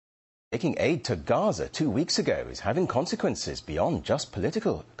Taking aid to Gaza 2 weeks ago is having consequences beyond just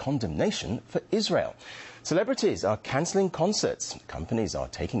political condemnation for Israel. Celebrities are cancelling concerts, companies are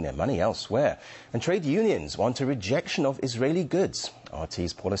taking their money elsewhere, and trade unions want a rejection of Israeli goods.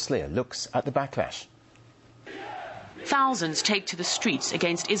 RT's Paula Sleer looks at the backlash. Thousands take to the streets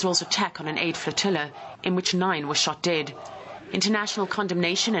against Israel's attack on an aid flotilla, in which 9 were shot dead. International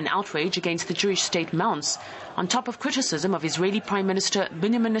condemnation and outrage against the Jewish state mounts, on top of criticism of Israeli Prime Minister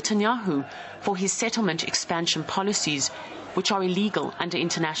Benjamin Netanyahu for his settlement expansion policies, which are illegal under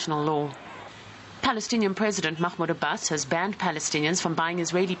international law. Palestinian President Mahmoud Abbas has banned Palestinians from buying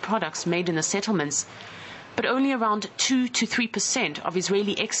Israeli products made in the settlements, but only around 2 to 3% of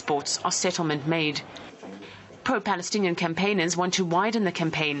Israeli exports are settlement-made. Pro-Palestinian campaigners want to widen the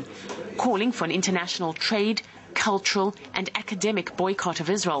campaign, calling for an international trade, cultural and academic boycott of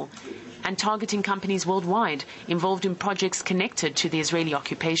Israel, and targeting companies worldwide involved in projects connected to the Israeli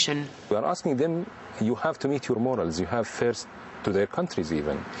occupation. We are asking them, you have to meet your morals, you have first to their countries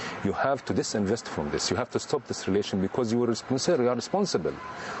even. You have to disinvest from this, you have to stop this relation because you are responsible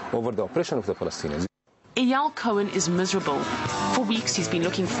over the oppression of the Palestinians. Eyal Cohen is miserable. For weeks he's been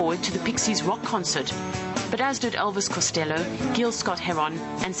looking forward to the Pixies rock concert. But as did Elvis Costello, Gil Scott-Heron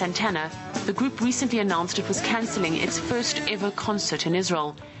and Santana, the group recently announced it was cancelling its first ever concert in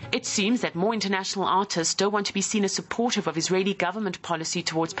Israel. It seems that more international artists don't want to be seen as supportive of Israeli government policy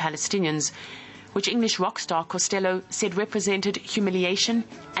towards Palestinians, which English rock star Costello said represented humiliation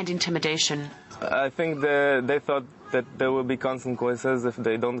and intimidation. I think they thought that there will be consequences if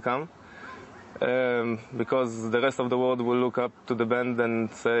they don't come. Because the rest of the world will look up to the band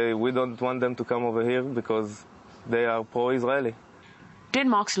and say, we don't want them to come over here because they are pro-Israeli.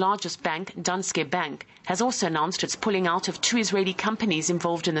 Denmark's largest bank, Danske Bank, has also announced it's pulling out of 2 Israeli companies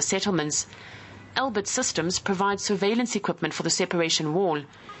involved in the settlements. Elbit Systems provides surveillance equipment for the separation wall,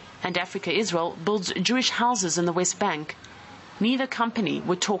 and Africa Israel builds Jewish houses in the West Bank. Neither company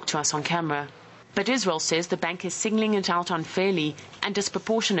would talk to us on camera. But Israel says the bank is singling it out unfairly and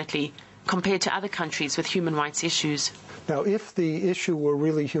disproportionately compared to other countries with human rights issues. Now, if the issue were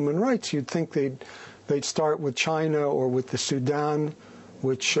really human rights, you'd think they'd start with China or with the Sudan,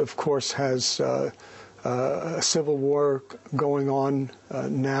 which of course has a civil war going on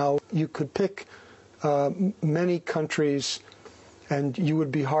now. You could pick many countries, and you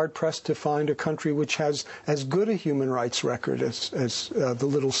would be hard-pressed to find a country which has as good a human rights record as the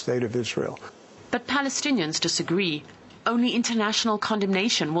little state of Israel. But Palestinians disagree. Only international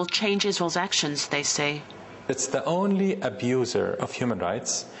condemnation will change Israel's actions, they say. It's the only abuser of human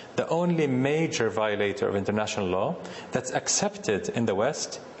rights, the only major violator of international law that's accepted in the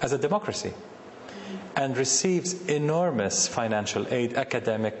West as a democracy and receives enormous financial aid,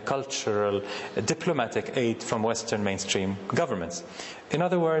 academic, cultural, diplomatic aid from Western mainstream governments. In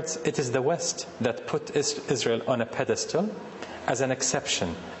other words, it is the West that put Israel on a pedestal as an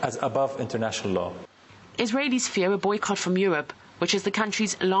exception, as above international law. Israelis fear a boycott from Europe, which is the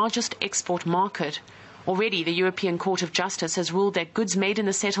country's largest export market. Already, the European Court of Justice has ruled that goods made in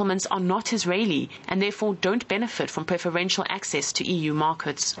the settlements are not Israeli and therefore don't benefit from preferential access to EU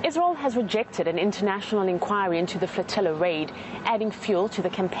markets. Israel has rejected an international inquiry into the flotilla raid, adding fuel to the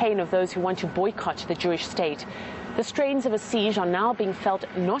campaign of those who want to boycott the Jewish state. The strains of a siege are now being felt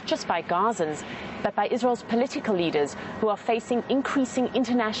not just by Gazans, but by Israel's political leaders who are facing increasing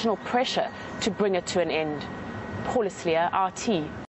international pressure to bring it to an end. Paula Sleer, RT.